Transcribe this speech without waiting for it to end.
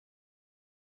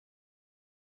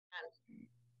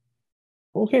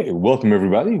Okay, welcome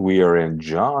everybody. We are in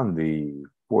John, the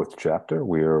fourth chapter.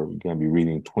 We are going to be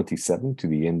reading 27 to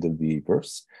the end of the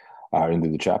verse, end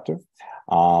of the chapter.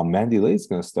 Mandy Lay is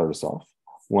going to start us off.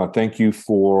 I want to thank you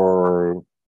for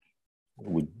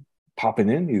popping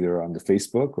in either on the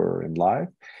Facebook or in live.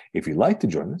 If you'd like to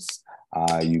join us,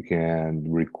 you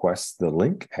can request the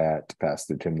link at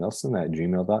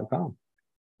pastortimnelson@gmail.com.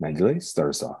 Mandy Lay,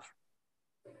 start us off.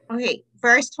 Okay,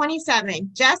 verse 27.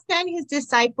 Just then his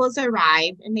disciples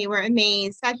arrived, and they were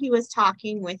amazed that he was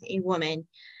talking with a woman.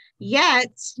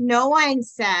 Yet no one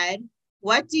said,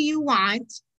 "What do you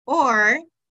want?" or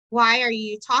 "Why are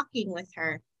you talking with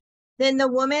her?" Then the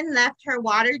woman left her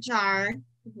water jar,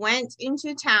 went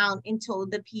into town, and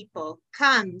told the people,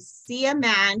 "Come, see a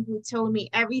man who told me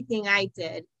everything I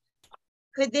did.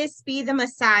 Could this be the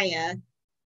Messiah?"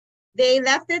 They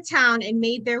left the town and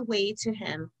made their way to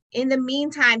him. In the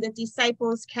meantime, the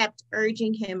disciples kept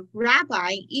urging him,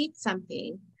 "Rabbi, eat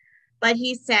something." But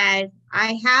he said,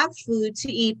 "I have food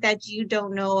to eat that you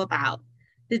don't know about."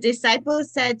 The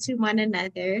disciples said to one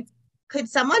another, "Could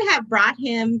someone have brought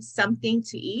him something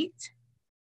to eat?"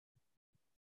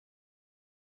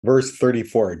 Verse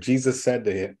 34, Jesus said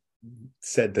to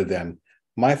them,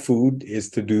 "My food is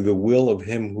to do the will of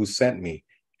him who sent me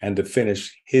and to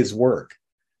finish his work.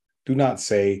 Do not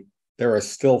say, 'There are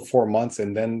still 4 months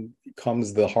and then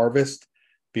comes the harvest.'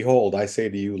 Behold, I say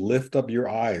to you, lift up your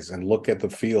eyes and look at the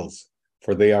fields,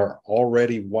 for they are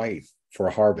already white for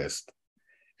harvest.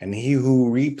 And he who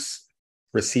reaps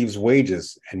receives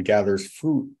wages and gathers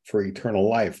fruit for eternal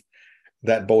life,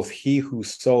 that both he who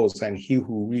sows and he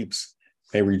who reaps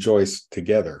may rejoice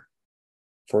together.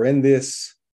 For in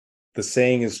this, the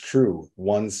saying is true,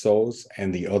 one sows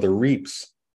and the other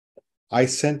reaps. I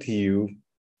sent to you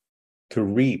to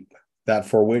reap that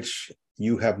for which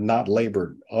you have not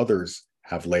labored, others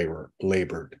have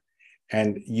labored,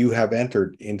 and you have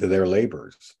entered into their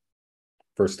labors."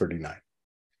 Verse 39.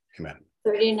 Amen.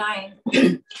 39.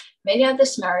 Many of the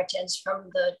Samaritans from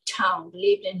the town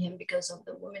believed in him because of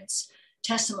the woman's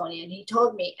testimony, and he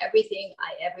told me everything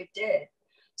I ever did.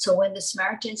 So when the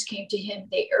Samaritans came to him,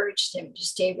 they urged him to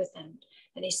stay with them,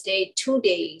 and he stayed 2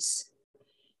 days.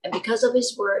 And because of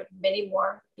his word, many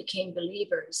more became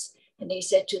believers. And they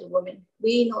said to the woman,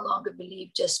 "We no longer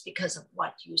believe just because of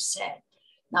what you said.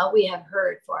 Now we have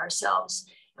heard for ourselves,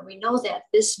 and we know that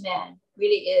this man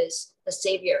really is the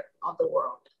Savior of the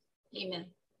world."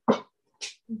 Amen.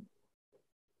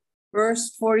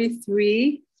 Verse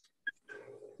 43,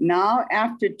 now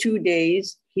after 2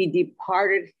 days, he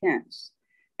departed hence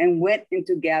and went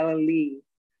into Galilee.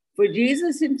 For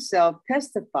Jesus himself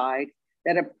testified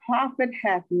that a prophet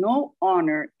hath no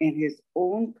honor in his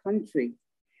own country.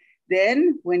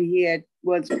 Then when he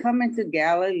was come into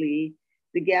Galilee,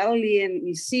 the Galileans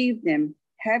received him,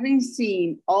 having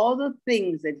seen all the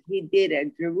things that he did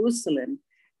at Jerusalem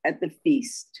at the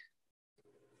feast.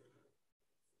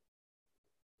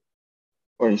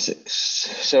 46.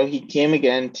 So he came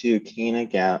again to Cana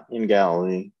in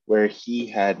Galilee, where he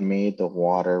had made the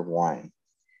water wine.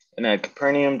 And at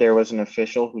Capernaum there was an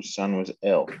official whose son was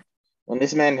ill. When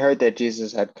this man heard that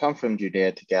Jesus had come from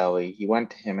Judea to Galilee, he went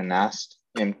to him and asked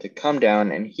him to come down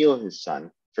and heal his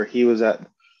son, for he was at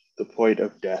the point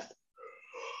of death.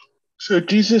 So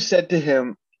Jesus said to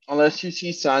him, "Unless you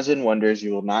see signs and wonders,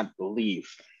 you will not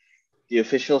believe." The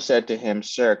official said to him,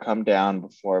 "Sir, come down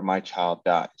before my child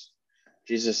dies."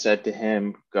 Jesus said to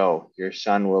him, "Go, your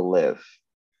son will live."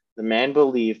 The man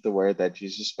believed the word that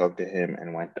Jesus spoke to him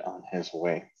and went on his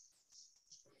way.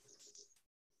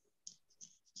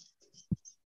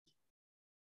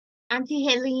 Auntie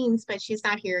Helene's, but she's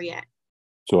not here yet.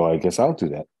 So I guess I'll do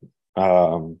that.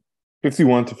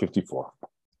 51 to 54.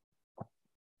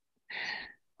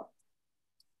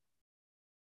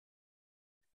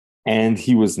 And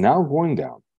he was now going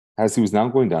down. As he was now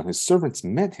going down, his servants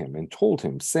met him and told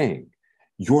him, saying,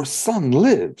 "Your son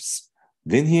lives."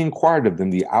 Then he inquired of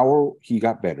them the hour he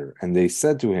got better. And they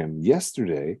said to him,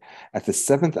 "Yesterday, at the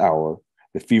 7th hour,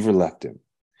 the fever left him."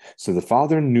 So the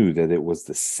father knew that it was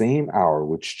the same hour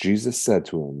which Jesus said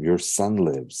to him, "Your son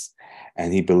lives."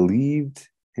 And he believed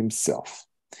himself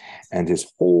and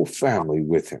his whole family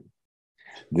with him.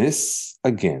 This,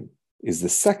 again, is the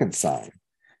second sign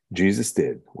Jesus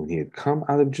did when he had come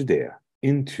out of Judea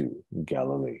into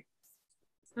Galilee.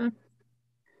 All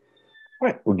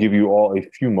right, we'll give you all a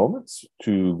few moments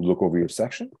to look over your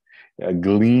section,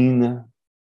 glean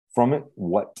from it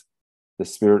what the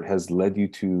Spirit has led you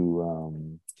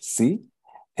to see,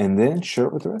 and then share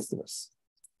it with the rest of us.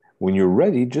 When you're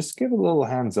ready, just give a little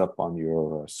hands up on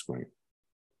your screen.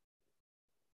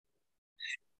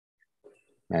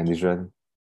 Andy's ready?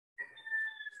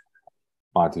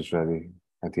 Monty's ready.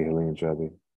 Auntie Helene's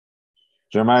ready.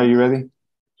 Jeremiah, are you ready?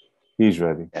 He's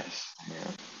ready. Yes.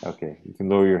 Yeah. Okay, you can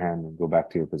lower your hand and go back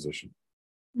to your position.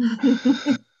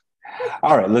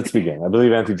 All right, let's begin. I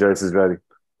believe Auntie Joyce is ready.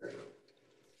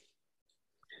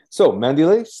 So,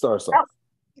 Mandile, start us off.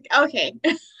 Okay.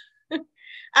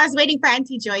 I was waiting for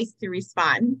Auntie Joyce to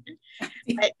respond.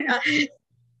 But,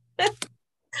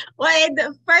 well,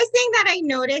 the first thing that I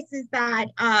noticed is that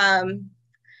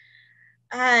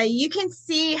you can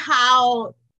see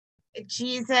how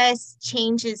Jesus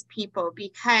changes people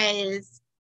because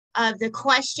of the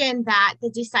question that the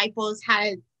disciples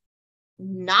had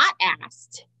not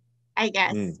asked, I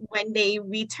guess, when they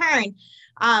returned.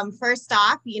 First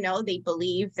off, they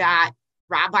believe that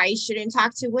rabbis shouldn't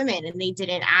talk to women, and they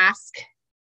didn't ask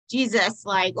Jesus,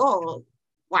 like, oh,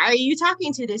 why are you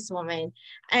talking to this woman?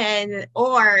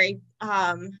 Or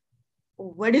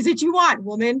what is it you want,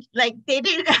 woman? Like, they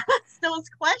didn't ask those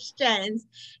questions,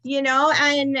 and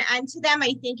to them,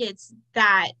 I think it's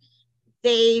that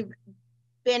they've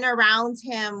been around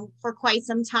him for quite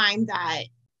some time that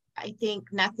I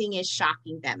think nothing is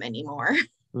shocking them anymore.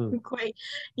 Quite,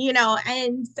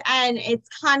 and it's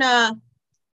kind of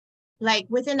like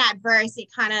within that verse, it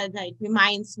kind of like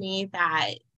reminds me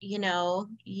that,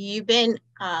 you've been,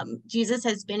 Jesus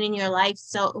has been in your life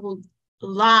so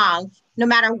long, no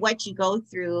matter what you go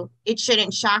through, it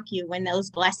shouldn't shock you when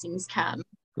those blessings come.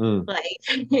 Like,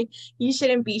 you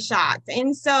shouldn't be shocked.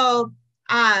 And so,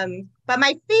 but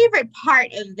my favorite part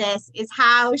of this is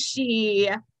how she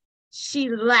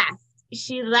left.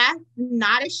 She left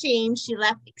not ashamed. She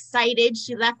left excited.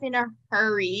 She left in a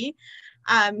hurry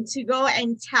to go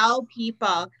and tell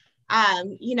people.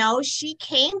 She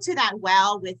came to that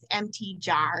well with empty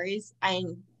jars,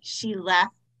 and she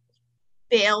left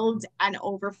filled and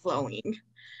overflowing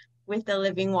with the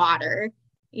living water.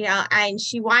 And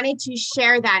she wanted to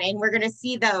share that, and we're going to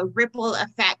see the ripple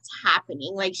effect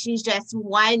happening. Like, she's just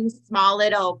one small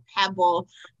little pebble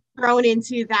thrown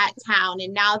into that town,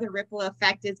 and now the ripple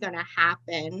effect is going to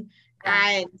happen.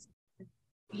 And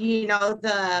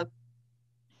the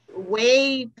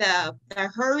way, the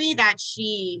hurry that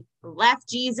she left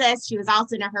Jesus, she was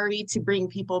also in a hurry to bring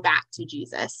people back to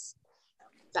Jesus.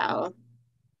 So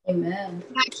amen.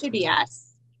 That should be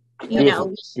us. Beautiful.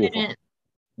 We shouldn't.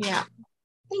 Yeah.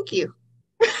 Thank you.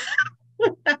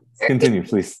 Continue,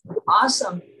 please.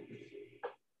 Awesome.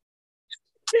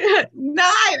 No,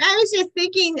 I was just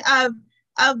thinking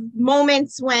of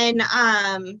moments when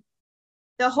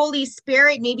the Holy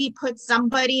Spirit maybe put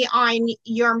somebody on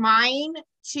your mind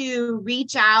to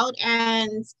reach out,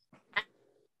 and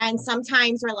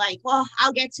sometimes we're like, well,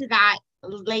 I'll get to that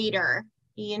later,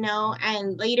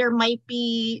 and later might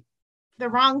be the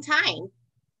wrong time,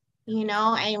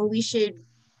 and we should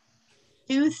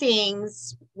do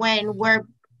things when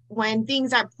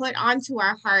things are put onto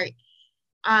our heart,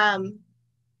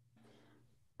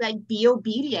 like, be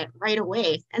obedient right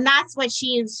away. And that's what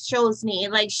she shows me.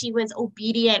 Like, she was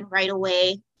obedient right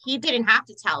away. He didn't have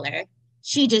to tell her.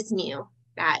 She just knew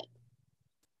that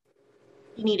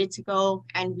he needed to go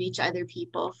and reach other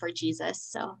people for Jesus.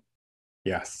 So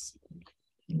Yes.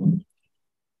 All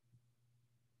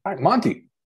right, Monty.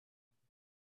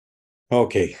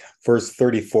 Okay, verse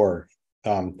 34.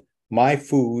 My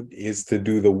food is to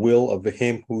do the will of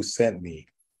him who sent me.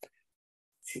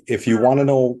 If you want to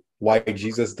know why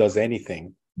Jesus does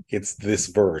anything, it's this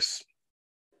verse.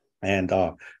 And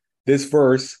this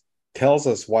verse tells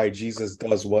us why Jesus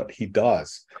does what he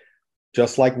does.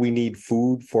 Just like we need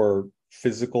food for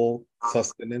physical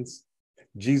sustenance,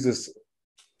 Jesus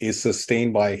is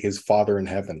sustained by his Father in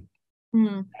heaven.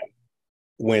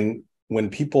 When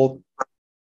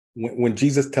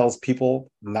Jesus tells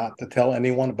people not to tell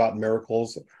anyone about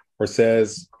miracles, or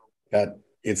says that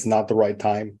it's not the right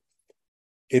time,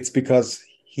 it's because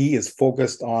he is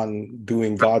focused on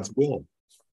doing God's will.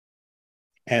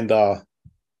 And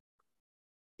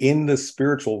in the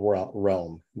spiritual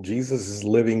realm, Jesus is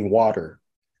living water.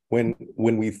 When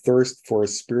we thirst for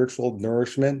spiritual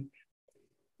nourishment,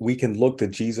 we can look to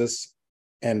Jesus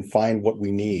and find what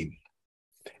we need.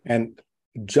 And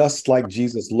just like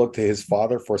Jesus looked to his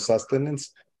Father for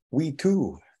sustenance, we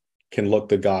too can look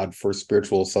to God for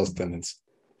spiritual sustenance.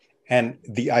 And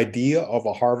the idea of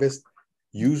a harvest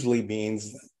usually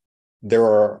means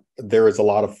there is a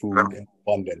lot of food in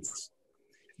abundance.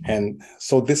 And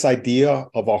so this idea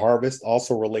of a harvest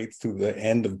also relates to the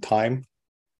end of time,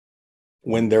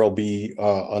 when there will be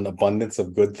an abundance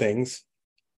of good things.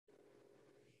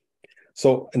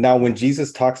 So now when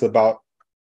Jesus talks about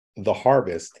the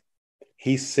harvest,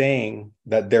 he's saying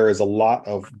that there is a lot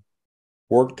of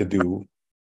work to do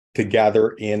to gather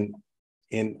in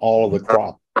all of the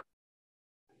crop.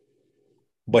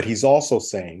 But he's also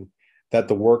saying that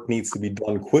the work needs to be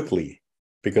done quickly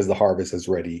because the harvest is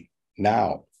ready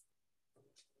now.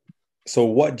 So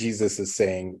what Jesus is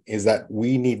saying is that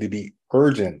we need to be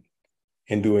urgent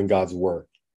in doing God's work.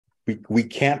 We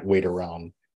can't wait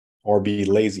around or be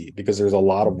lazy because there's a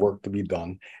lot of work to be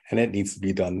done and it needs to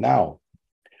be done now.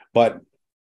 But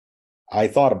I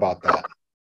thought about that.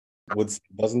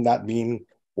 Doesn't that mean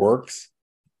works?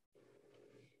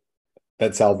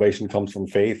 That salvation comes from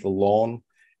faith alone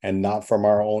and not from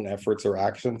our own efforts or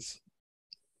actions?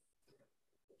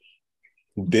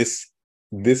 This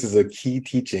is a key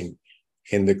teaching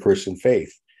in the Christian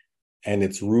faith. And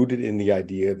it's rooted in the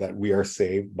idea that we are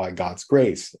saved by God's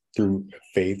grace through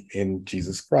faith in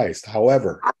Jesus Christ.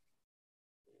 However,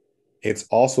 it's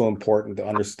also important to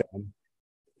understand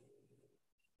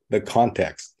the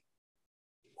context.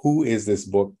 Who is this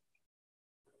book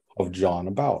of John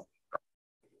about?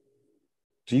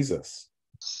 Jesus.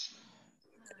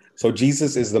 So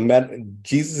Jesus is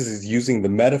using the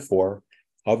metaphor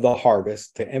of the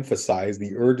harvest to emphasize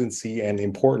the urgency and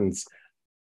importance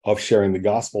of sharing the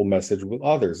gospel message with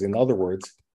others. In other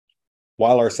words,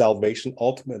 while our salvation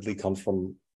ultimately comes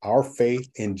from our faith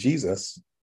in Jesus,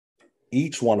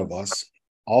 each one of us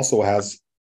also has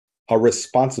a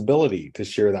responsibility to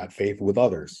share that faith with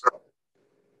others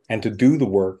and to do the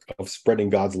work of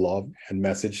spreading God's love and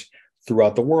message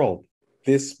throughout the world.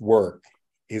 This work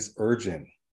is urgent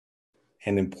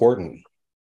and important.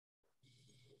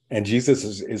 And Jesus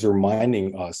is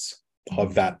reminding us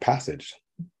of that passage.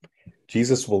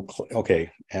 Jesus will,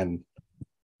 and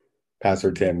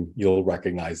Pastor Tim, you'll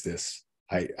recognize this.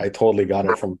 I totally got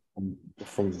it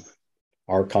from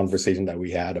our conversation that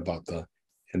we had about the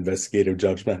investigative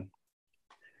judgment.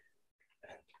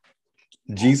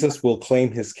 Jesus will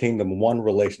claim his kingdom one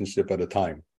relationship at a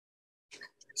time.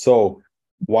 So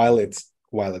while it's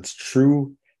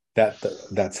true that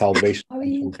salvation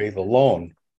comes from faith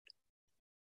alone,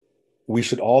 we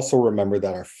should also remember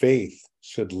that our faith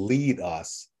should lead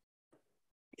us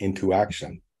into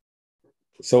action.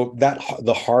 So that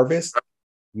the harvest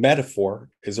metaphor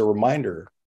is a reminder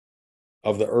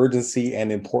of the urgency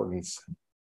and importance.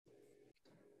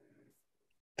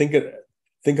 Think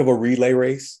of a relay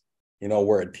race,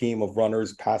 where a team of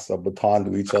runners pass a baton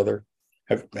to each other.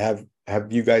 Have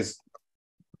you guys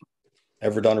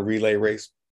ever done a relay race?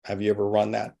 Have you ever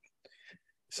run that?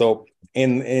 So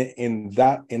in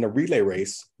a relay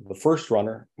race, the first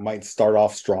runner might start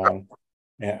off strong,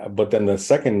 but then the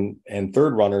second and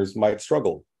third runners might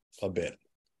struggle a bit.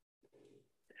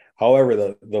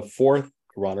 However, the fourth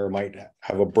runner might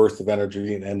have a burst of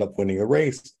energy and end up winning the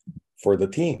race for the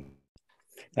team.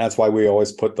 That's why we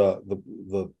always put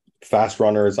the fast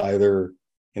runners either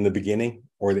in the beginning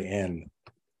or the end.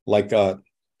 Like,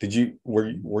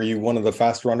 were you one of the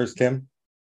fast runners, Tim?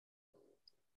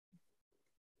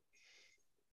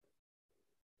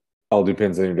 All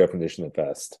depends on your definition of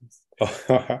fast.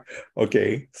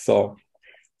 Okay, so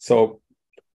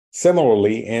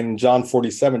similarly, in John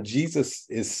 47, Jesus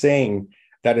is saying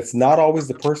that it's not always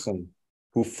the person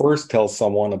who first tells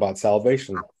someone about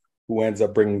salvation who ends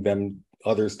up bringing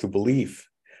others to belief.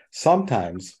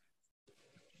 Sometimes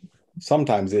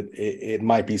it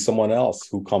might be someone else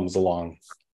who comes along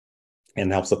and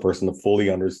helps the person to fully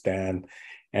understand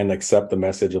and accept the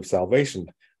message of salvation.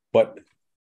 But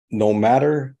no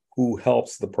matter who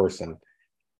helps the person,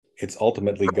 it's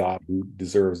ultimately God who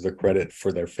deserves the credit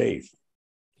for their faith.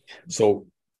 So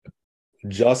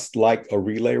just like a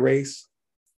relay race,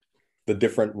 the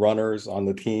different runners on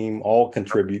the team all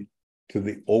contribute to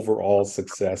the overall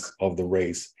success of the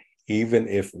race, even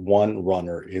if one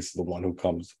runner is the one who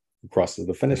crosses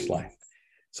the finish line.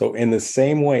 So in the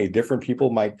same way, different people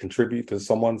might contribute to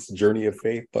someone's journey of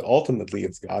faith, but ultimately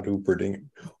it's God who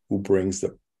brings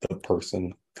the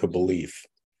person to belief.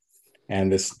 And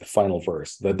this final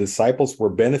verse, the disciples were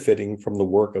benefiting from the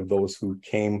work of those who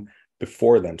came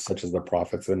before them, such as the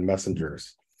prophets and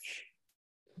messengers.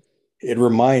 It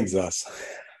reminds us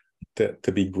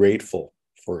to be grateful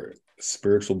for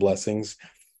spiritual blessings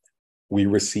we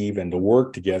receive and to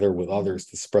work together with others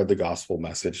to spread the gospel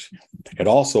message. It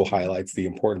also highlights the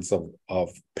importance of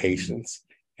patience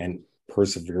and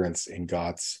perseverance in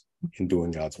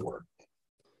doing God's work.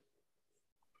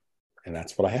 And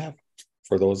that's what I have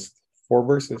for those 4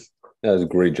 verses. That was a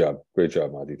great job. Great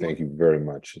job, Monty. Thank you very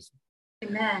much.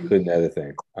 Amen. Couldn't add a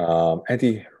thing.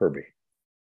 Auntie Herbie.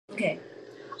 Okay.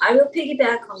 I will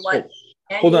piggyback on what...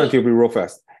 Hold on, Auntie Herbie, real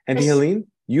fast. Auntie Helene,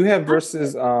 you have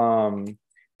verses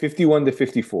 51 to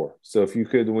 54. So if you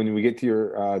could, when we get to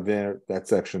your that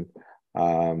section,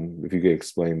 if you could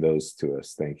explain those to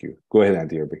us. Thank you. Go ahead,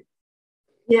 Auntie Herbie.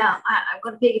 Yeah, I'm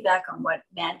going to piggyback on what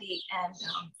Mandy and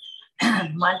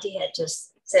Monty had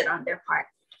just said on their part.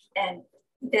 And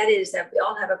that is that we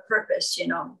all have a purpose,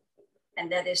 and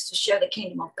that is to share the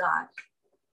kingdom of God.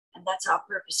 And that's our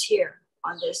purpose here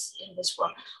in this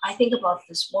world. I think about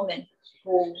this woman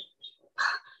who,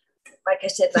 like I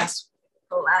said last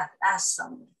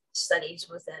studies,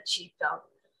 was that she felt,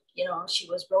 she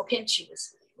was broken, she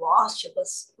was lost, she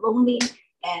was lonely,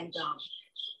 and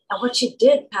what she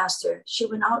did, Pastor, she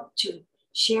went out to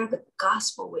share the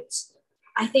gospel with.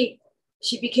 I think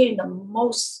she became the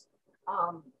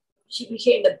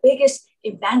biggest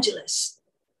evangelist,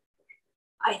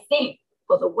 I think,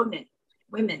 for the women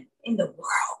in the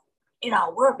world, in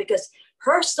our world, because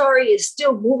her story is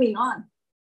still moving on.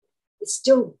 It's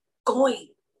still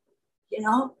going,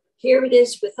 Here it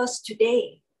is with us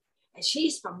today. And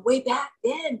she's from way back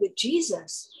then with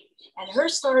Jesus. And her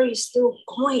story is still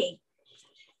going.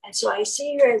 And so I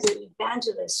see her as an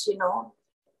evangelist,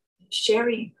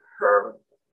 sharing her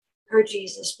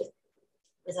Jesus with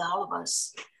all of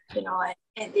us, and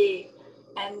the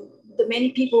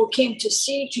many people who came to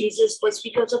see Jesus was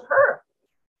because of her,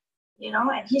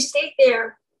 and he stayed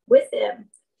there with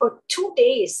them for 2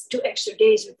 days, 2 extra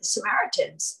days with the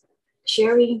Samaritans,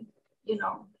 sharing to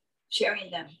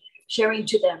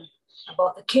them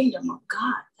about the kingdom of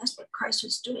God. That's what Christ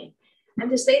was doing. And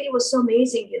this lady was so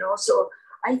amazing, so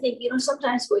I think,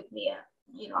 sometimes with me,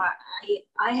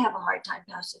 I have a hard time,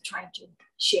 Pastor, trying to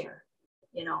share,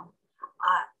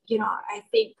 I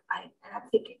think I'm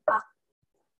thinking,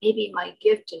 maybe my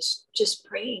gift is just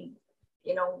praying,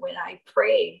 when I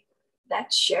pray,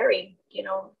 that's sharing,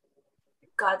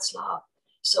 God's love.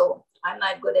 So I'm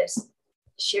not good at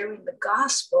sharing the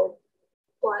gospel,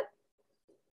 but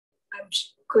I'm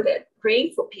good at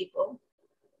praying for people.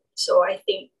 So I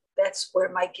think that's where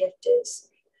my gift is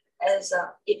as an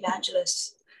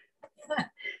evangelist.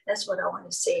 That's what I want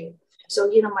to say. So,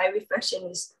 my reflection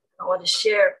is I want to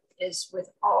share is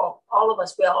with all of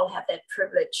us. We all have that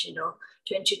privilege,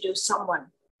 to introduce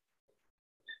someone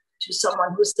to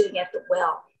someone who's sitting at the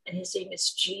well, and his name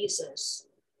is Jesus.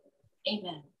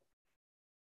 Amen.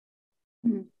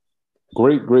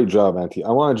 Great job, Auntie.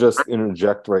 I want to just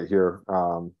interject right here.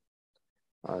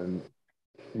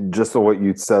 Just so what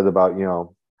you'd said about,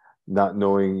 not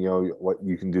knowing, what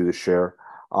you can do to share.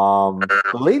 The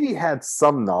lady had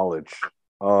some knowledge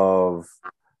of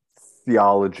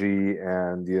theology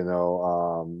and,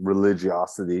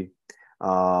 religiosity.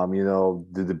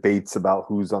 The debates about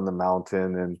who's on the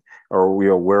mountain or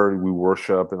where we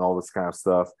worship and all this kind of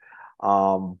stuff.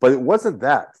 But it wasn't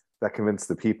that convinced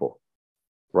the people,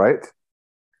 right?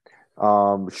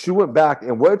 She went back,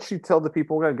 and what did she tell the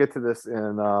people? We're going to get to this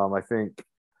in, I think,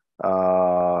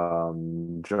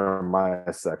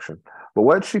 Jeremiah section. But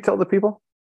what did she tell the people?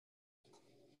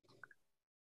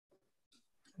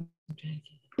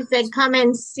 She said, come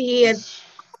and see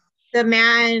the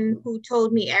man who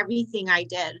told me everything I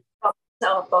did.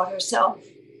 About herself.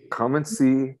 Come and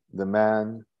see the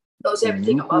man knows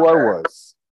everything about who her. I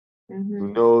was. Mm-hmm. Who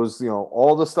knows,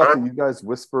 all the stuff that you guys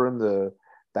whisper in the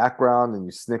background and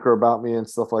you snicker about me and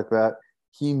stuff like that.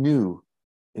 He knew,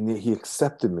 and he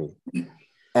accepted me.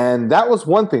 And that was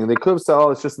one thing. And they could have said,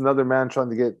 oh, it's just another man trying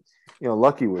to get,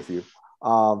 lucky with you.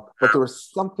 But there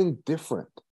was something different.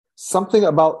 Something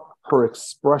about her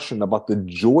expression, about the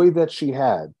joy that she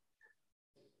had,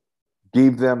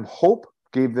 gave them hope,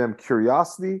 gave them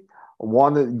curiosity,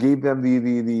 gave them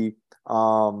the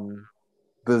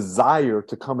desire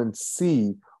to come and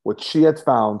see what she had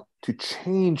found, to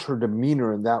change her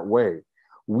demeanor in that way.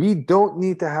 We don't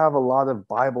need to have a lot of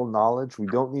Bible knowledge. We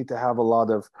don't need to have a lot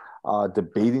of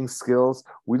debating skills.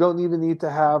 We don't even need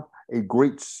to have a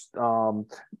great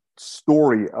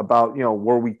story about,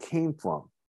 where we came from.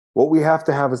 What we have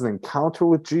to have is an encounter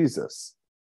with Jesus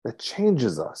that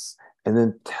changes us, and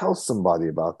then tell somebody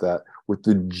about that with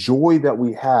the joy that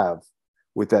we have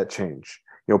with that change.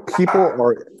 People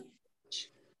are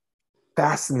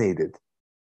fascinated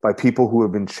by people who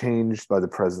have been changed by the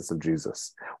presence of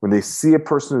Jesus. When they see a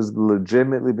person who's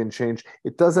legitimately been changed,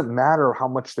 it doesn't matter how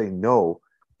much they know,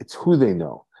 it's who they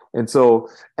know. And so,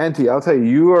 Auntie, I'll tell you,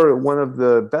 you are one of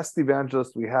the best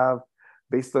evangelists we have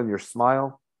based on your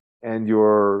smile and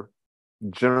your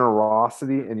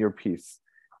generosity and your peace.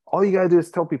 All you got to do is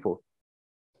tell people,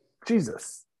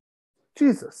 Jesus.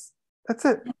 That's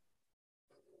it.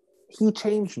 He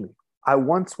changed me. I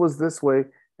once was this way,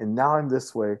 and now I'm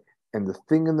this way. And the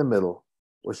thing in the middle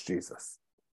was Jesus.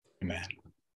 Amen.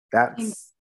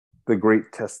 That's the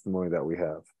great testimony that we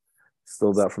have.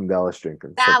 Still that from Dallas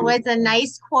Jenkins. That was a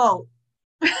nice quote.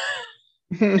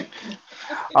 All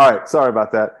right. Sorry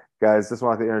about that. Guys, just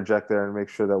wanted to interject there and make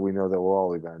sure that we know that we're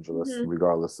all evangelists,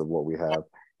 regardless of what we have,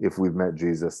 if we've met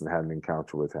Jesus and had an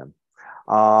encounter with him.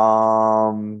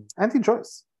 Auntie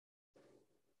Joyce.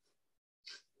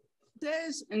 It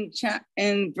says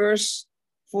in verse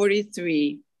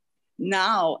 43,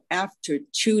 now after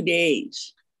 2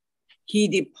 days, he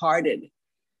departed.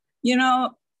 You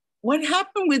know, what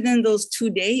happened within those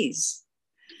 2 days?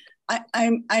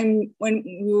 I'm when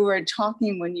we were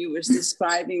talking, when you were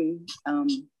describing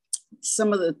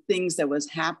some of the things that was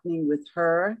happening with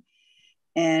her,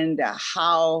 and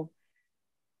how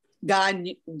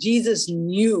Jesus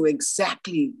knew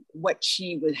exactly what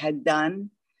she had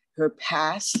done, her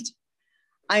past.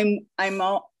 I'm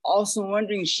also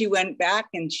wondering, she went back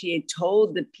and she had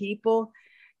told the people,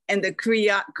 and the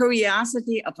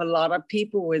curiosity of a lot of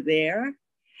people were there.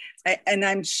 And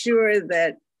I'm sure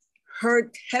that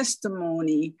her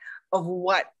testimony of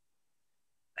what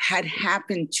had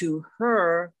happened to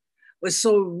her was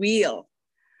so real,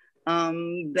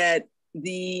 that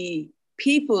the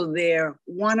people there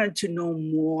wanted to know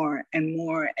more and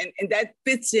more. And that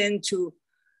fits into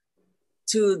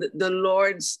the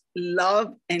Lord's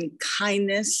love and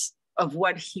kindness of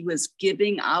what he was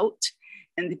giving out.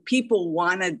 And the people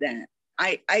wanted that.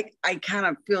 I kind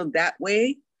of feel that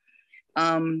way.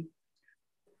 And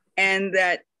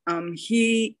that when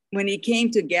he came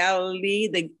to Galilee,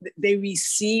 they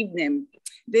received him.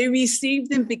 They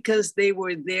received him because they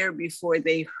were there before.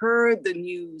 They heard the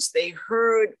news. They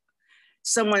heard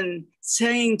someone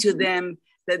saying to them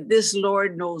that this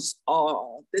Lord knows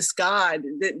all, this God,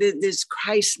 this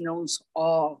Christ knows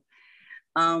all.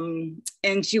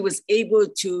 And she was able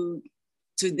to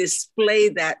display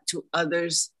that to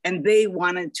others, and they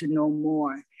wanted to know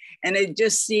more. And it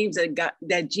just seems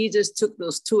that Jesus took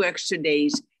those 2 extra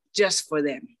days just for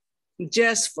them.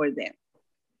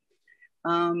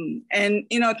 And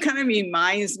you know, it kind of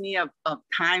reminds me of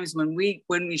times when we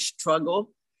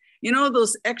struggle. You know,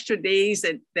 those extra days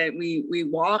that we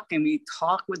walk and we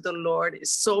talk with the Lord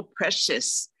is so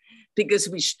precious, because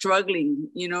we're struggling.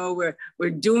 You know, we're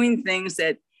doing things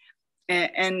that,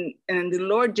 and the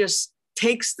Lord just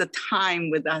takes the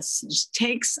time with us, just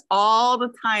takes all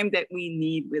the time that we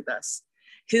need with us.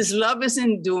 His love is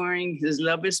enduring. His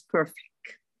love is perfect.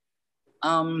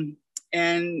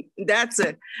 And that's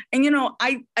it. And, you know,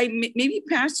 I maybe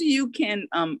Pastor, you can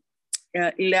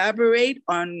elaborate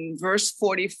on verse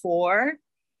 44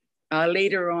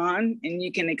 later on, and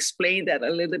you can explain that a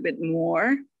little bit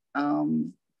more.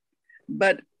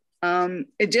 But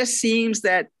it just seems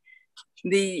that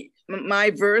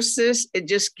my verses, it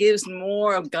just gives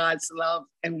more of God's love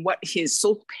and what he's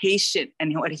so patient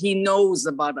and what he knows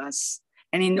about us,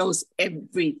 and he knows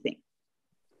everything.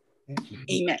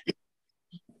 Amen.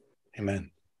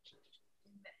 Amen.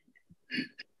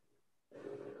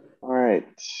 All right.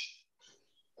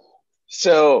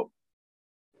 So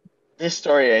this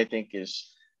story, I think, is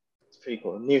pretty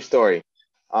cool. New story.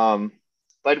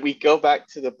 But we go back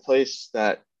to the place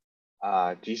that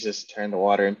Jesus turned the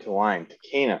water into wine, to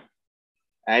Cana.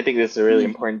 And I think this is a really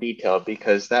important detail,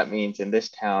 because that means in this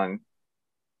town,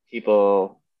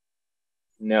 people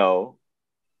know,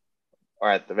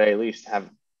 or at the very least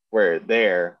were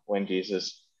there when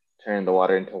Jesus turned the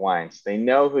water into wine. So they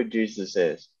know who Jesus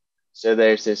is. So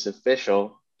there's this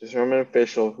Roman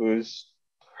official, who's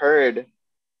heard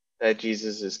that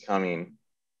Jesus is coming.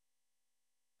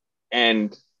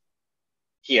 And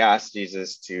he asked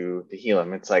Jesus to heal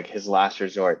him. It's like his last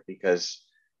resort, because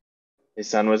his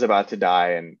son was about to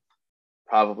die, and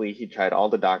probably he tried all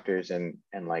the doctors and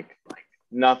like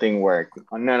nothing worked.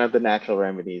 None of the natural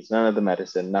remedies, none of the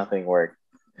medicine, nothing worked.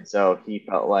 And so he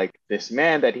felt like this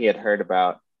man that he had heard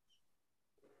about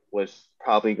was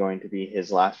probably going to be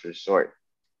his last resort.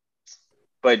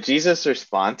 But Jesus'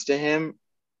 response to him,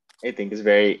 I think, is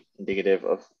very indicative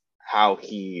of how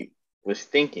he was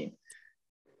thinking.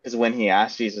 Because when he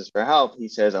asked Jesus for help, he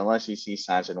says, unless you see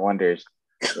signs and wonders,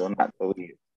 you will not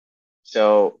believe.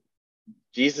 So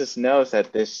Jesus knows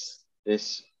that this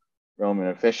Roman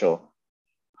official,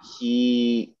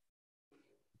 he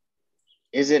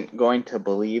isn't going to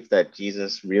believe that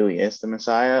Jesus really is the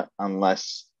Messiah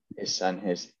unless his son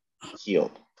is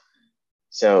healed.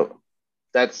 So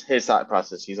that's his thought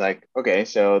process. He's like, okay,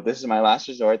 so this is my last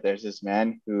resort. There's this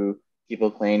man who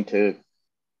people claim to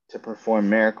perform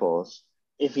miracles.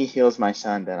 If he heals my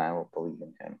son, then I will believe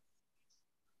in him.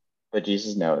 But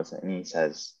Jesus knows, and he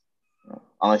says,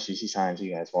 unless you see signs,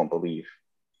 you guys won't believe.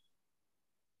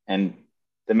 And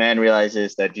the man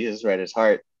realizes that Jesus read his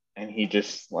heart, and he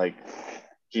just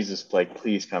Jesus,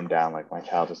 please come down, my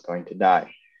child is going to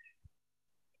die.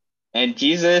 And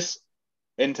Jesus,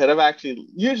 instead of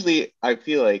usually I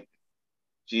feel like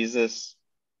Jesus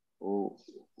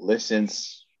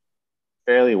listens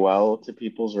fairly well to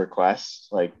people's requests,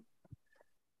 like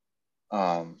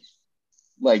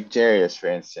Jairus, for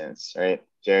instance, right?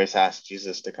 Jairus asked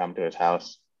Jesus to come to his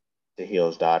house to heal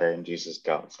his daughter, and Jesus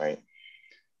goes, right?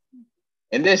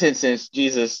 In this instance,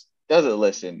 Jesus doesn't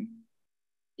listen.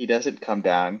 He doesn't come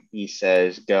down. He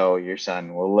says, go, your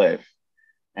son will live.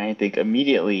 And I think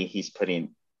immediately he's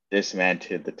putting this man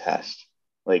to the test.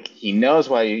 Like, he knows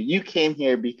why you came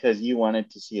here because you wanted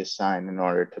to see a sign in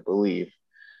order to believe.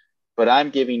 But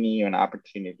I'm giving you an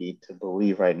opportunity to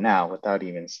believe right now without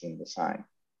even seeing the sign.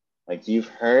 Like, you've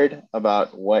heard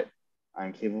about what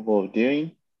I'm capable of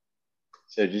doing.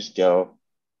 So just go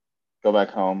back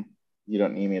home. You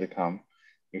don't need me to come.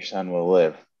 Your son will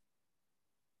live.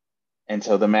 And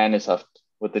so the man is left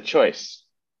with the choice.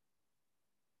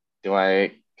 Do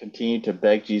I continue to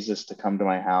beg Jesus to come to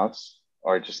my house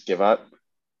or just give up?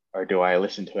 Or do I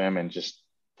listen to him and just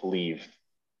believe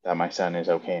that my son is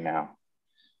okay now?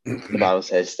 The Bible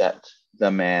says that the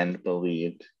man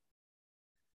believed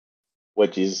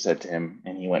what Jesus said to him,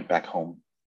 and he went back home.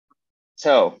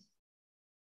 So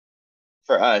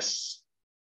for us,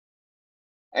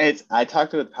 I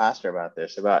talked with Pastor about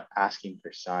this, about asking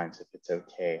for signs if it's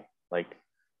okay. Like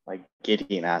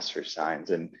Gideon asked for signs,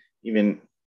 and even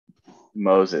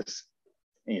Moses,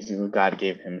 God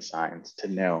gave him signs to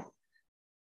know.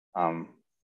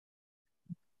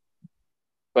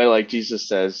 But like Jesus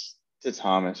says to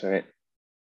Thomas, right?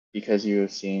 Because you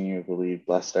have seen, you have believed.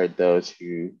 Blessed are those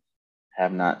who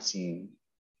have not seen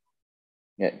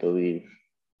yet believe.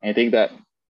 And I think that,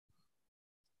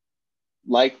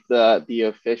 like the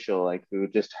official, like who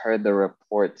just heard the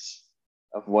reports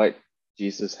of what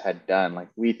Jesus had done, like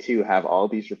we too have all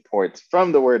these reports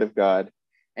from the Word of God,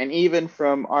 and even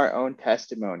from our own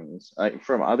testimonies, like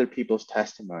from other people's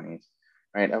testimonies,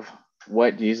 right, of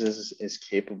what Jesus is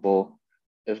capable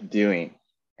of doing.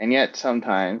 And yet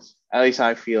sometimes, at least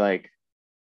I feel like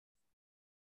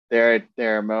there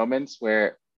are moments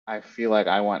where I feel like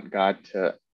I want God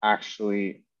to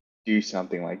actually do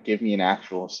something, like give me an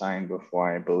actual sign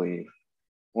before I believe.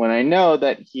 When I know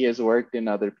that he has worked in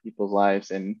other people's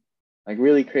lives in like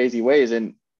really crazy ways,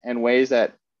 and ways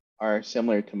that are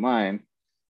similar to mine,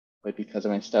 but because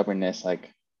of my stubbornness, like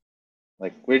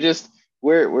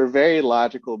we're very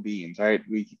logical beings, right?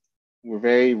 We're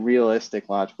very realistic,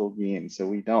 logical beings. So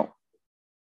we don't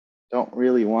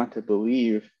really want to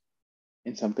believe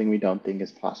in something we don't think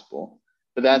is possible.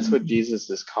 But that's what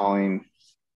Jesus is calling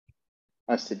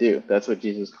us to do. That's what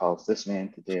Jesus calls this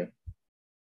man to do.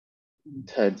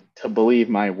 To believe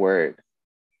my word.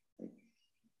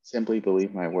 Simply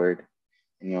believe my word,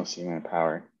 and you'll see my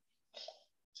power.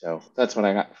 So that's what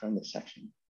I got from this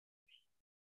section.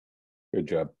 Good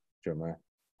job, Jeremiah.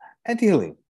 Auntie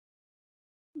Helene.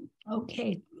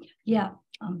 Okay. Yeah.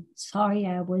 I'm sorry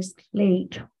I was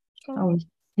late. I was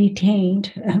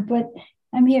detained, but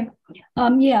I'm here.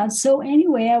 Yeah. So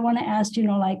anyway, I want to ask,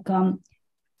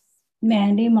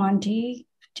 Mandy, Monty,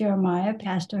 Jeremiah,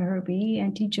 Pastor Herbie,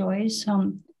 Auntie Joyce,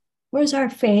 where's our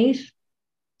faith?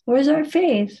 Where's our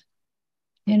faith?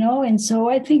 And so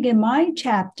I think in my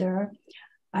chapter,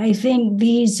 I think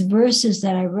these verses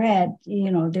that I read,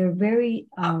 they're very,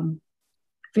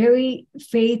 very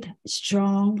faith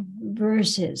strong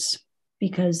verses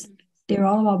because they're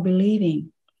all about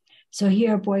believing. So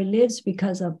here a boy lives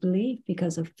because of belief,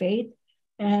 because of faith,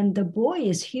 and the boy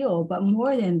is healed. But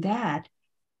more than that,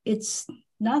 it's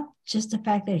not just the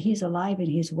fact that he's alive and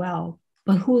he's well,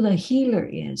 but who the healer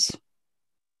is,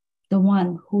 the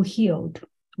one who healed,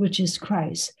 which is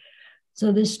Christ.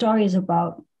 So this story is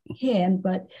about him,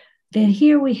 but then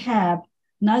here we have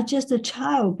not just the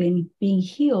child being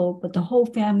healed, but the whole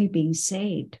family being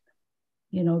saved,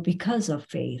 because of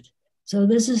faith. So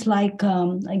this is like,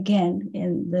 again,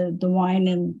 in the wine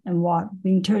and water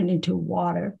being turned into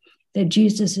water, that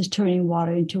Jesus is turning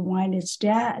water into wine. It's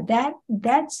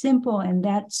that simple, and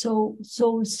that so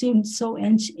seems so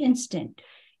instant,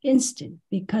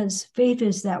 because faith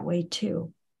is that way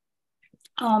too.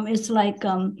 It's like,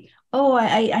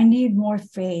 I need more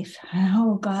faith.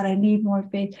 Oh God, I need more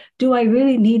faith. Do I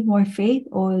really need more faith,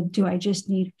 or do I just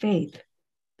need faith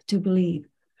to believe?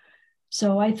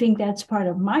 So I think that's part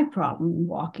of my problem in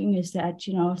walking, is that,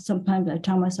 sometimes I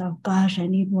tell myself, gosh, I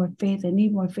need more faith. I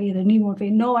need more faith. I need more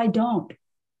faith. No, I don't.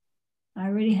 I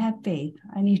already have faith.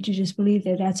 I need to just believe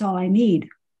that that's all I need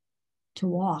to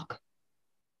walk.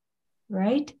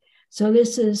 Right? So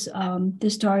this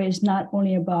story is not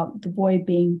only about the boy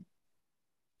being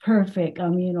perfect,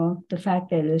 the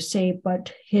fact that they're saved,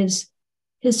 but his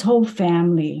whole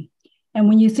family. And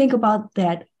when you think about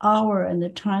that hour and the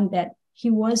time that he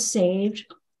was saved,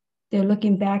 they're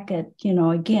looking back at,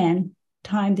 again,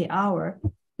 time, the hour,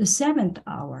 the seventh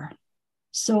hour.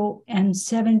 So, and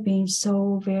seven being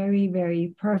so very,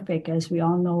 very perfect, as we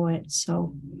all know it.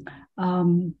 So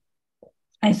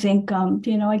I think,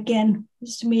 again,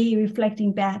 it's me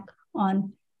reflecting back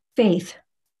on faith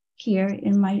here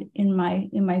in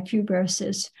my few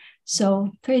verses.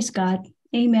 So praise God.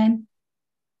 Amen.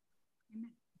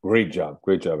 Great job,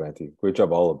 Auntie. Great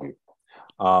job, all of you.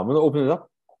 I'm going to open it up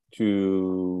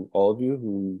to all of you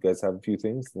who guys have a few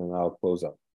things, and then I'll close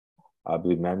up. I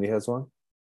believe Mandy has one.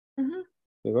 Mhm.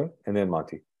 And then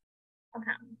Monty.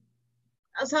 Okay.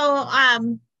 So I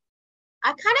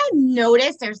kind of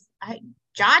noticed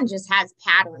John just has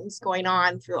patterns going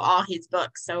on through all his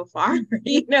books so far,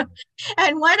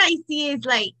 And what I see is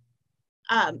like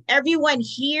everyone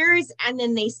hears and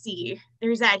then they see.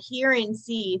 There's that hear and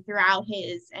see throughout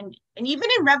his, and even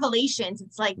in Revelations,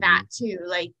 it's like that too.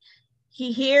 Like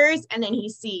he hears and then he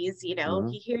sees, he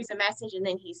hears a message and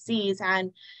then he sees.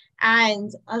 And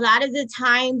a lot of the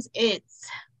times it's,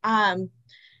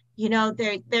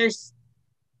 there's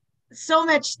so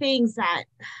much things that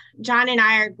John and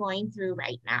I are going through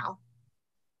right now.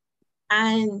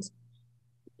 And,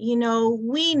 we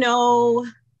know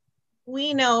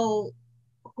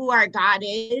who our God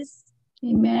is.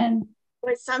 Amen.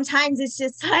 But sometimes it's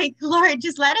just like, Lord,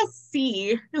 just let us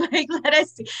see. Let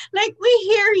us see. Like, we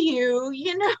hear you,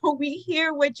 we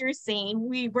hear what you're saying.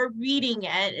 We're reading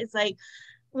it. It's like,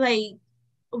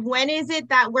 when is it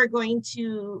that we're going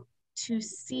to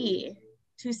see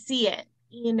it,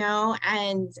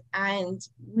 and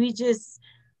we just,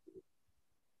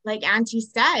 like Auntie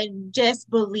said, just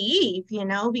believe,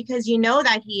 because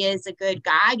that he is a good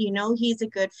God, he's a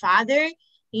good father,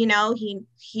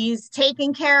 he's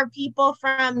taken care of people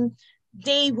from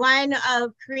day one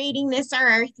of creating this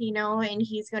earth, and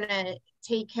he's gonna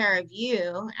take care of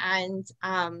you. And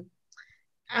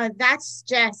that's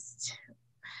just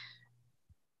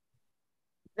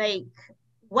like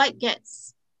what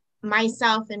gets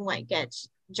myself and what gets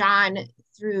John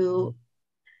through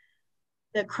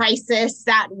the crisis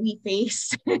that we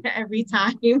face every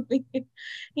time,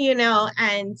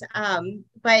 and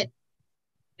but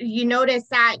you notice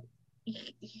that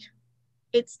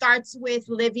it starts with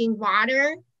living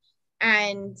water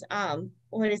and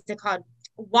what is it called?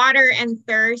 Water and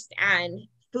thirst and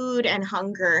food and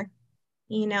hunger,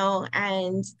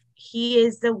 and he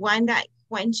is the one that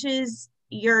quenches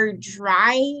your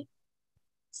dry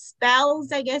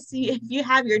spells, I guess, if you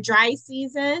have your dry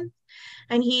season.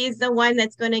 And he is the one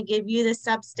that's going to give you the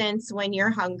substance when you're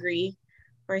hungry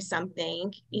for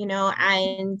something,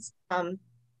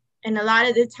 and a lot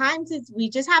of the times we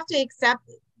just have to accept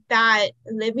that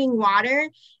living water,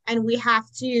 and we have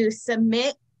to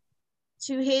submit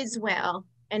to his will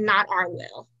and not our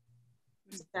will.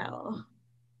 So.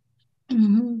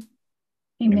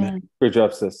 Amen. Great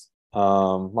job, sis.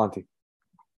 Monty.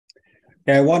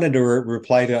 Yeah, I wanted to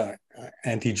reply to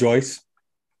Auntie Joyce.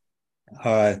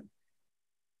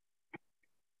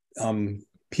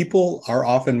 People are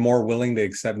often more willing to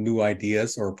accept new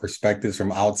ideas or perspectives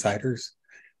from outsiders.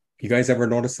 You guys ever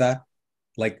notice that?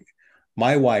 Like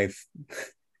my wife,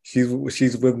 she's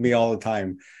with me all the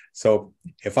time. So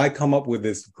if I come up with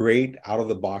this great out of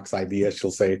the box idea,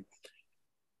 she'll say,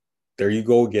 "There you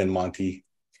go again, Monty.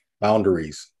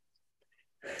 Boundaries."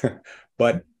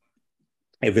 But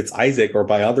if it's Isaac or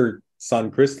my other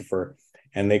son, Christopher,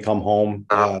 and they come home,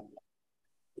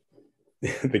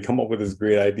 they come up with this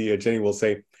great idea, Jenny will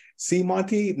say, "See,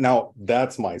 Monty, now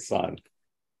that's my son."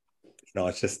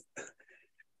 It's just,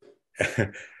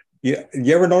 yeah.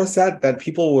 You ever notice that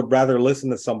people would rather listen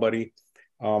to somebody,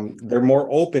 they're more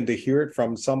open to hear it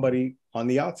from somebody on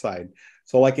the outside.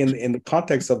 So like in the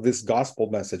context of this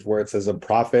gospel message where it says a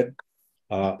prophet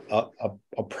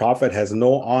has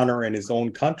no honor in his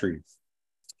own country,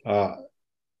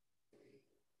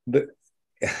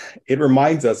 it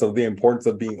reminds us of the importance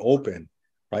of being open,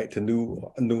 right, to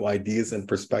new ideas and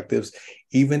perspectives,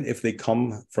 even if they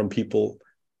come from people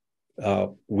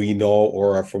we know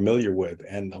or are familiar with.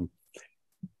 And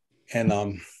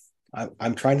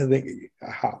I'm trying to think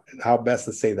how best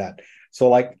to say that. So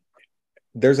like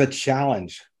there's a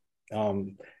challenge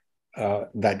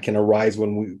that can arise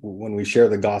when we share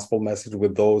the gospel message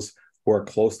with those who are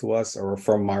close to us or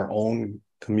from our own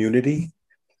community.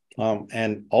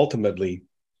 And ultimately,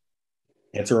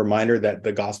 it's a reminder that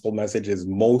the gospel message is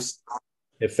most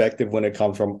effective when it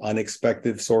comes from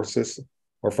unexpected sources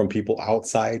or from people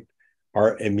outside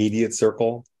our immediate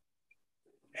circle.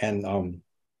 And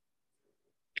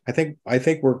I think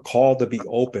we're called to be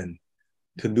open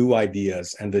to new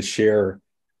ideas and to share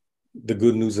the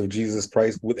good news of Jesus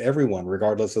Christ with everyone,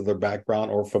 regardless of their background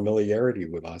or familiarity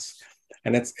with us.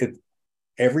 And it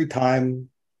every time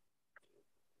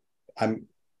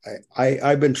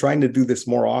I've been trying to do this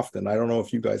more often. I don't know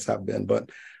if you guys have been, but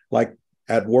like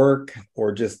at work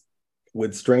or just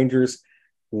with strangers,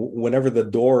 whenever the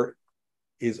door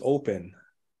is open,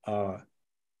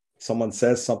 someone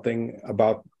says something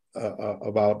about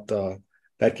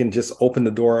that can just open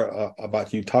the door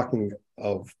about you talking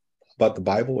about the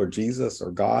Bible or Jesus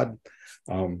or God.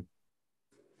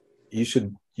 You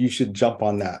should jump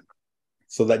on that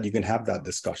so that you can have that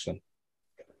discussion.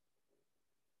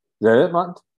 Is that it,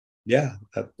 Mont? Yeah.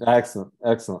 Excellent.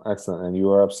 And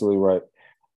you are absolutely right.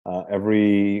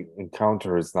 Every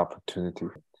encounter is an opportunity.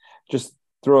 Just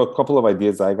throw a couple of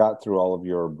ideas I got through all of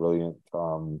your brilliant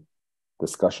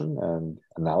discussion and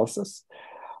analysis.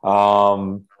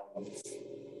 The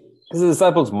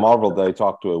disciples marveled that he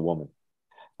talked to a woman.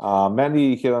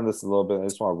 Mandy hit on this a little bit. I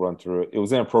just want to run through it. It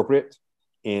was inappropriate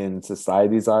in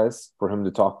society's eyes for him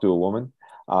to talk to a woman.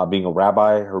 Being a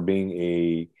rabbi, her being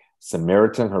a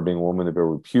Samaritan, her being a woman of ill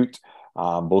repute,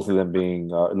 both of them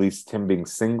being, at least him being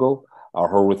single,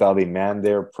 her without a man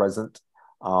there present.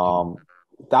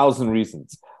 1,000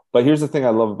 reasons. But here's the thing I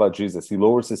love about Jesus. He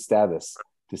lowers his status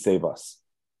to save us.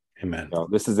 Amen.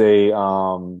 This is a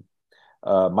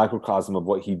microcosm of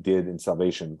what he did in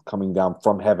salvation, coming down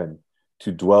from heaven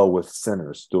to dwell with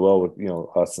sinners, dwell with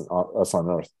us on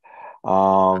earth.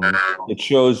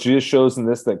 Jesus shows in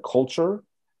this that culture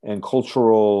and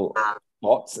cultural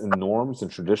thoughts and norms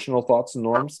and traditional thoughts and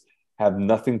norms have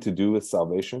nothing to do with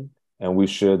salvation, and we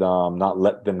should not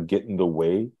let them get in the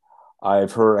way. I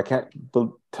can't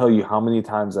tell you how many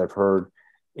times I've heard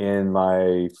in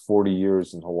my 40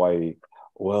 years in Hawaii,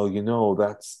 well,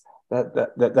 that's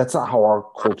not how our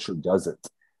culture does it.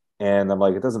 And I'm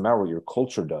like, it doesn't matter what your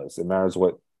culture does. It matters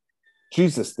what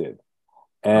Jesus did.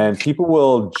 And people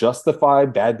will justify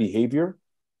bad behavior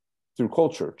through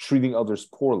culture, treating others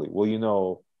poorly.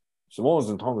 Well, Samoans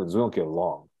and Tongans, we don't get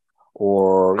along.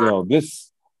 Or,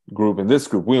 this group and this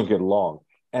group, we don't get along.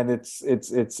 And it's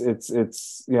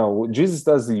what Jesus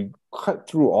does, he cut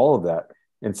through all of that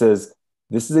and says,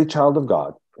 this is a child of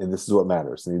God, and this is what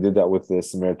matters. And he did that with the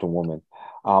Samaritan woman.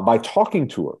 By talking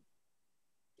to her,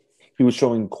 he was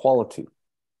showing quality.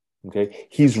 Okay,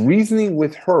 he's reasoning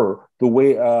with her the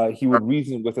way he would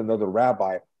reason with another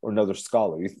rabbi or another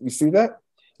scholar. You see that?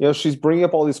 She's bringing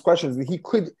up all these questions, and he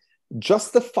could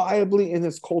justifiably in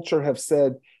his culture have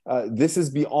said, this is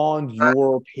beyond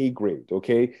your pay grade.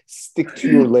 Okay, stick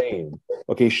to your lane.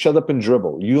 Okay, shut up and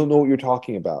dribble. You don't know what you're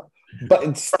talking about. But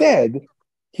instead,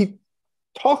 he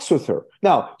talks with her.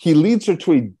 Now, he leads her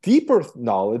to a deeper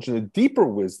knowledge and a deeper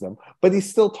wisdom, but he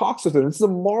still talks with her. And it's a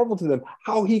marvel to them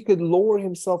how he could lower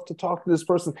himself to talk to this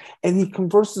person. And he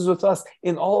converses with us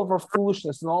in all of our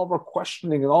foolishness and all of our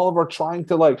questioning and all of our trying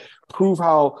to prove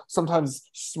how sometimes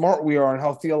smart we are and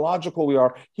how theological we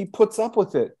are. He puts up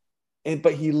with it.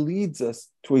 But he leads us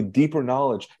to a deeper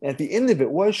knowledge. And at the end of it,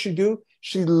 what does she do?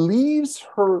 She leaves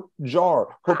her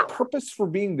jar, her purpose for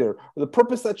being there, the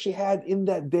purpose that she had in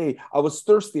that day. I was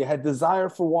thirsty, I had desire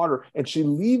for water, and she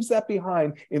leaves that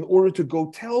behind in order to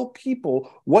go tell people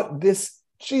what this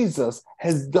Jesus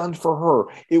has done for her.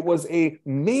 It was a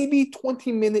maybe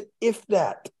 20-minute, if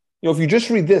that. If you just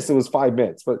read this, it was 5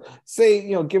 minutes. But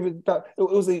say, give it that. It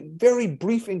was a very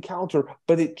brief encounter,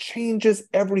 but it changes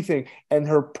everything. And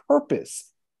her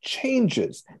purpose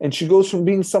changes. And she goes from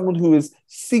being someone who is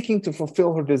seeking to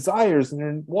fulfill her desires and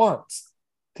her wants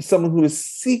to someone who is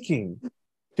seeking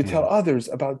to tell others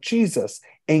about Jesus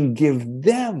and give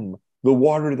them the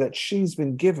water that she's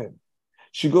been given.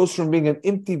 She goes from being an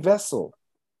empty vessel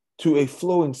to a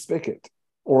flowing spigot,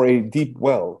 or a deep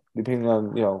well, depending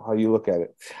on how you look at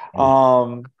it.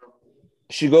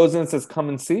 She goes in and says, come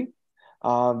and see.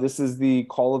 This is the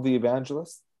call of the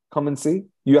evangelist. Come and see.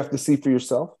 You have to see for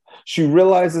yourself. She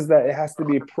realizes that it has to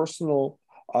be a personal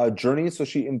journey, so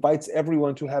she invites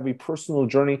everyone to have a personal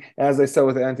journey. As I said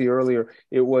with Auntie earlier,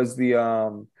 it was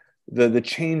the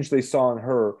change they saw in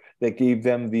her that gave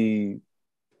them the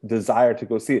desire to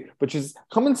go see it. But just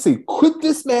come and see, could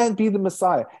this man be the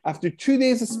Messiah? After 2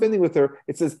 days of spending with her,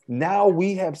 it says, now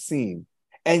we have seen.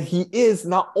 And he is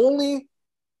not only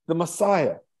the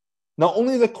Messiah, not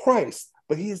only the Christ,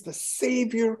 but he is the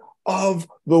Savior of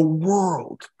the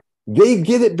world. They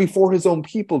get it before his own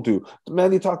people do.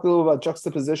 Mandy talked a little about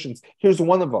juxtapositions. Here's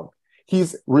one of them.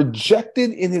 He's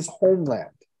rejected in his homeland,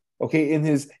 okay, in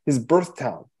his birth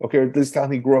town, okay, or this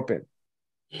town he grew up in.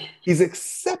 He's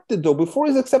accepted, though. Before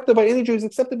he's accepted by any Jew, he's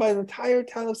accepted by an entire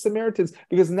town of Samaritans,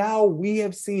 because now we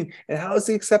have seen. And how is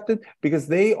he accepted? Because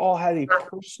they all had a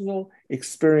personal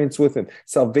experience with him.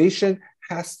 Salvation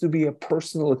has to be a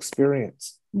personal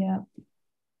experience. Yeah.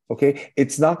 Okay,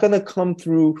 it's not going to come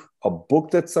through a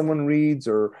book that someone reads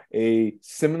or a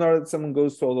seminar that someone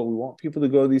goes to, although we want people to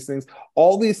go to these things.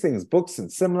 All these things, books and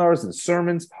seminars and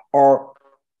sermons, are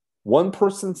one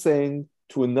person saying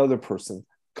to another person,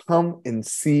 come and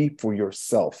see for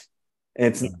yourself. And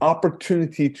it's an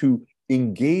opportunity to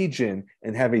engage in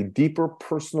and have a deeper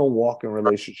personal walk and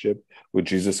relationship with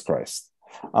Jesus Christ.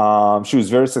 She was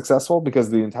very successful because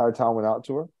the entire town went out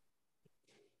to her.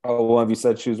 One of you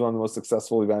said she was one of the most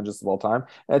successful evangelists of all time.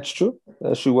 That's true.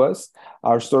 She was.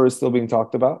 Our story is still being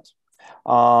talked about.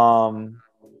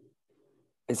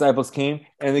 Disciples came,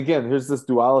 and again, here's this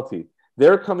duality.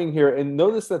 They're coming here, and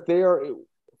notice that they are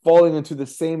falling into the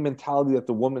same mentality that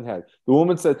the woman had. The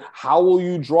woman said, how will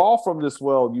you draw from this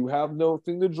well? You have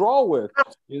nothing to draw with,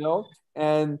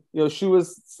 And, she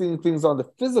was seeing things on the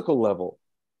physical level,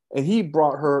 and he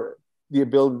brought her the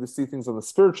ability to see things on the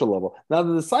spiritual level. Now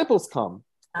the disciples come,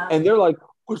 and they're like,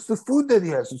 what's the food that he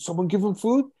has? Did someone give him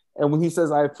food? And when he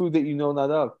says, I have food that you know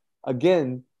not of,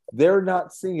 again, they're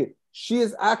not seeing it. She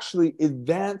has actually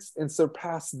advanced and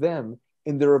surpassed them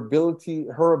in her ability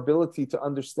to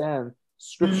understand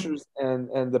scriptures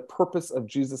and the purpose of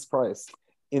Jesus Christ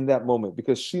in that moment,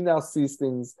 because she now sees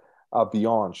things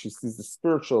beyond. She sees the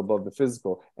spiritual above the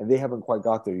physical, and they haven't quite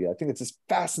got there yet. I think it's just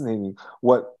fascinating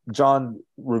what John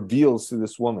reveals to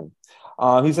this woman.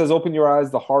 He says, open your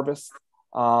eyes, the harvest.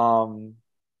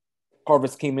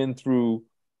 Harvest came in through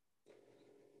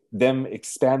them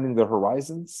expanding their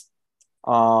horizons,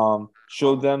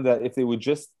 showed them that if they would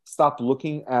just stop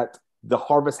looking at the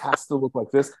harvest has to look like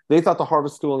this. They thought the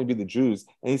harvest could only be the Jews.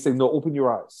 And he said, no, open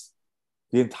your eyes.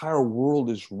 The entire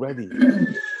world is ready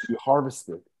to be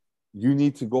harvested. You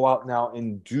need to go out now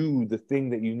and do the thing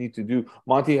that you need to do.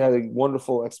 Monty had a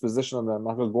wonderful exposition on that. I'm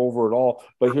not going to go over it all,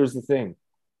 but here's the thing.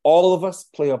 All of us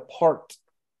play a part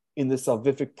in the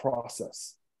salvific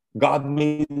process. God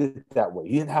made it that way.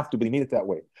 He didn't have to, but he made it that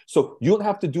way. So you don't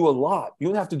have to do a lot. You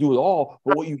don't have to do it all.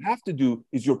 But what you have to do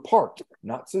is your part,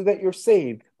 not so that you're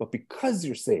saved, but because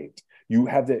you're saved. You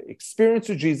have the experience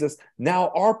of Jesus.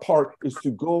 Now our part is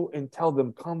to go and tell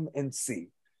them, come and see.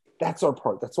 That's our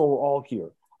part. That's why we're all here.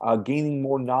 Gaining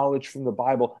more knowledge from the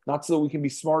Bible, not so that we can be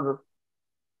smarter,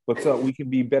 but so that we can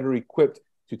be better equipped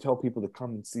to tell people to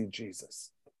come and see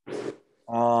Jesus.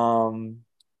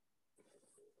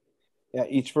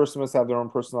 Each person must have their own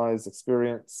personalized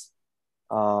experience.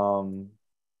 Healing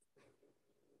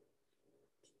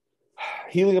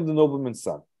of the nobleman's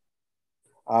son.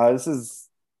 This is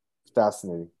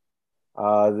fascinating.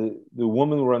 The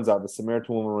woman runs out, the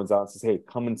Samaritan woman runs out and says, hey,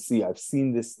 come and see. I've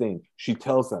seen this thing. She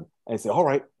tells them, and they say, all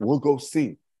right, we'll go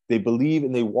see. They believe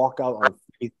and they walk out on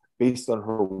faith based on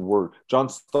her word. John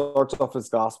starts off his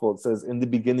gospel. It says, in the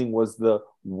beginning was the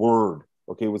word.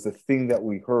 Okay, it was the thing that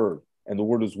we heard. And the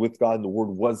word was with God, and the word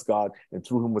was God, and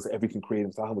through him was everything created.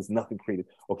 Without him was nothing created.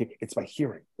 Okay, it's by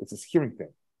hearing. It's this hearing thing.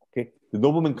 Okay, the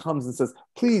nobleman comes and says,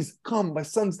 please come, my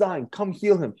son's dying, come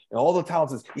heal him. And all the town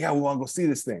says, yeah, we want to go see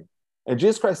this thing. And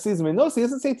Jesus Christ sees him, and notice he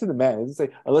doesn't say to the man, he doesn't say,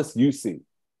 unless you see.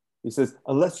 He says,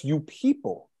 unless you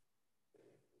people,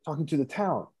 talking to the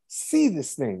town, see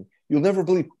this thing, you'll never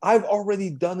believe. I've already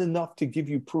done enough to give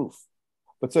you proof.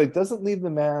 But so it doesn't leave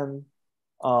the man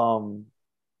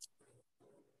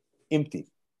empty.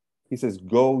 He says,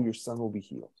 go, your son will be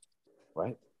healed.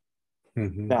 Right?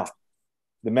 Mm-hmm. Now,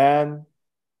 the man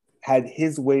had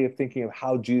his way of thinking of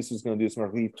how Jesus was going to do this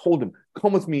miracle. He told him,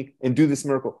 come with me and do this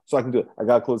miracle so I can do it. I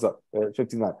got to close up at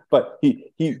 59. But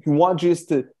he wanted Jesus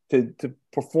to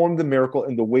perform the miracle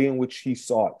in the way in which he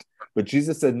saw it. But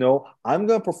Jesus said, no, I'm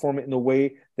going to perform it in the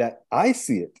way that I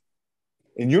see it.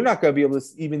 And you're not going to be able to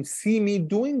even see me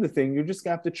doing the thing. You're just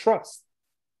going to have to trust.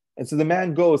 And so the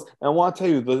man goes, and I want to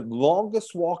tell you, the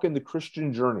longest walk in the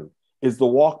Christian journey is the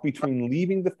walk between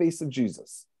leaving the face of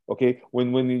Jesus. Okay,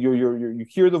 when you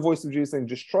hear the voice of Jesus saying,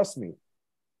 just trust me,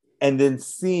 and then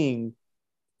seeing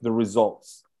the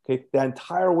results. Okay, the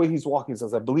entire way he's walking, he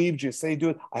says, I believe, Jesus say do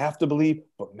it, I have to believe,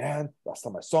 but man, last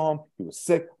time I saw him, he was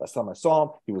sick, last time I saw him,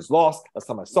 he was lost, last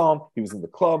time I saw him, he was in the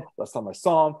club, last time I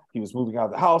saw him, he was moving out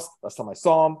of the house, last time I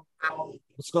saw him.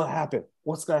 What's going to happen?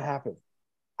 What's going to happen?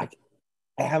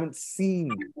 I haven't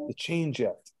seen the change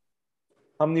yet.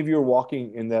 How many of you are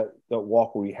walking in that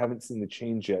walk where you haven't seen the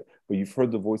change yet, but you've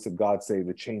heard the voice of God say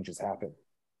the change has happened?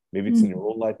 Maybe it's in your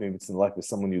own life, maybe it's in the life of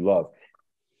someone you love.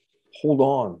 Hold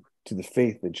on to the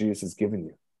faith that Jesus has given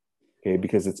you, okay?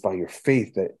 Because it's by your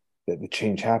faith that that the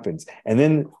change happens. And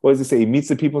then what does it say? He meets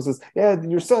the people and says, yeah,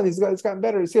 your son, he's gotten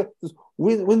better. He's healed. He says,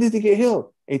 when did he get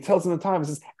healed? And he tells them the time. He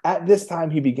says, at this time,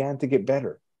 he began to get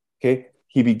better. Okay?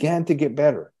 He began to get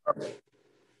better.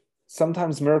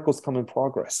 Sometimes miracles come in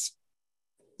progress.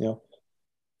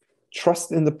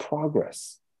 Trust in the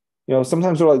progress.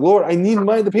 Sometimes we're like, Lord, I need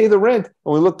money to pay the rent.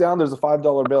 And we look down, there's a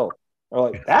 $5 bill.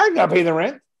 We're like, I got to pay the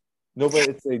rent. No, but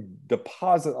it's a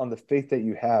deposit on the faith that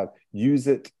you have. Use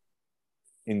it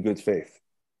in good faith.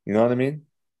 You know what I mean?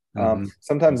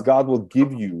 Sometimes God will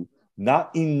give you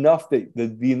not enough that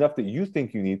you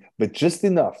think you need, but just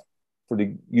enough for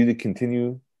you to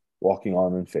continue walking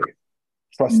on in faith.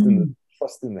 Trust in that.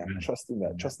 Trust in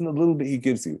that. Trust in the little bit He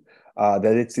gives you, that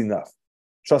it's enough.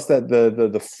 Trust that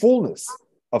the fullness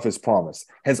of His promise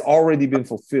has already been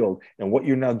fulfilled, and what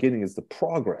you're now getting is the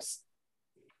progress.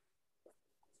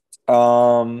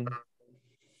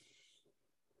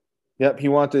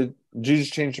 Jesus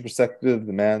changed the perspective of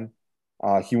the man.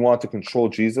 He wanted to control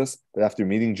Jesus, but after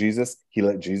meeting Jesus, he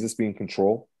let Jesus be in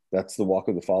control. That's the walk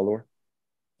of the follower.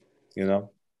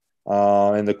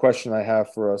 And the question I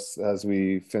have for us as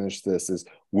we finish this is,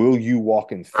 will you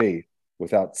walk in faith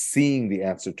without seeing the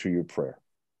answer to your prayer?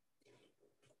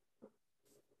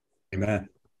 Amen.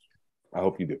 I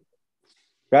hope you do.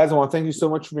 Guys, I want to thank you so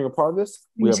much for being a part of this.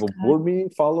 We have a board meeting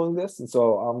following this, and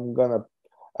so we're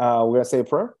gonna say a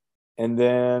prayer, and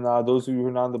then those of you who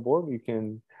are not on the board,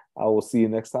 I will see you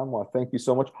next time. Well, thank you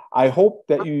so much. I hope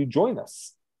that you join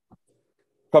us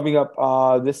coming up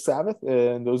this Sabbath,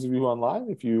 and those of you online,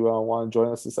 if you want to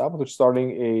join us this Sabbath, we're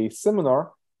starting a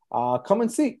seminar. Come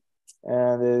and see,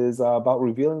 and it is about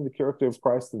revealing the character of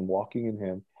Christ and walking in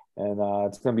Him, and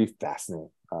it's going to be fascinating.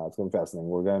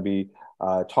 We're going to be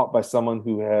taught by someone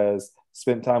who has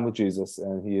spent time with Jesus,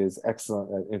 and he is excellent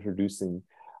at introducing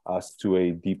us to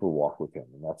a deeper walk with Him,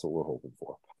 and that's what we're hoping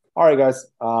for. All right, guys.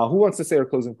 Who wants to say our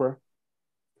closing prayer?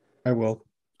 I will.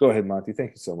 Go ahead, Monty.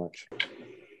 Thank you so much.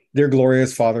 Dear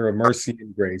glorious Father of mercy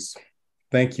and grace,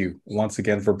 thank you once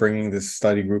again for bringing this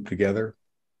study group together.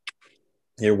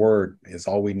 Your word is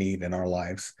all we need in our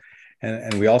lives.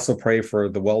 And we also pray for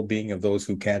the well-being of those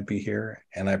who can't be here.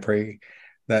 And I pray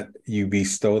that you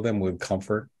bestow them with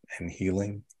comfort and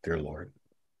healing, dear Lord.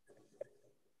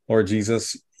 Lord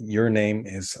Jesus, your name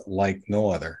is like no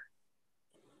other.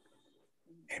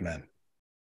 Amen.